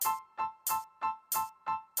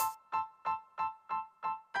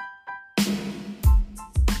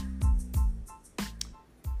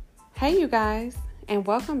Hey, you guys, and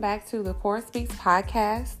welcome back to the Core Speaks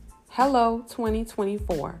podcast. Hello,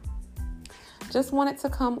 2024. Just wanted to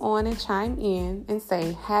come on and chime in and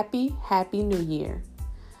say happy New Year.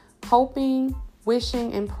 Hoping,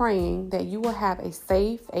 wishing, and praying that you will have a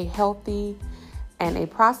safe, a healthy, and a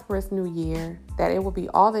prosperous new year, that it will be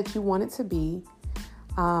all that you want it to be,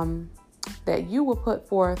 that you will put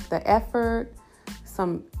forth the effort,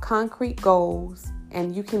 some concrete goals,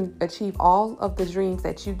 and you can achieve all of the dreams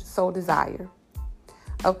that you so desire.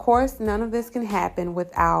 Of course, none of this can happen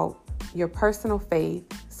without your personal faith,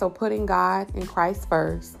 so putting God and Christ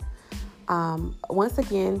first. Once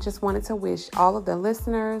again, just wanted to wish all of the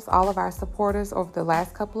listeners, all of our supporters over the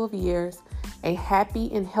last couple of years, a happy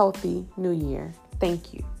and healthy new year.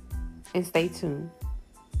 Thank you, and stay tuned.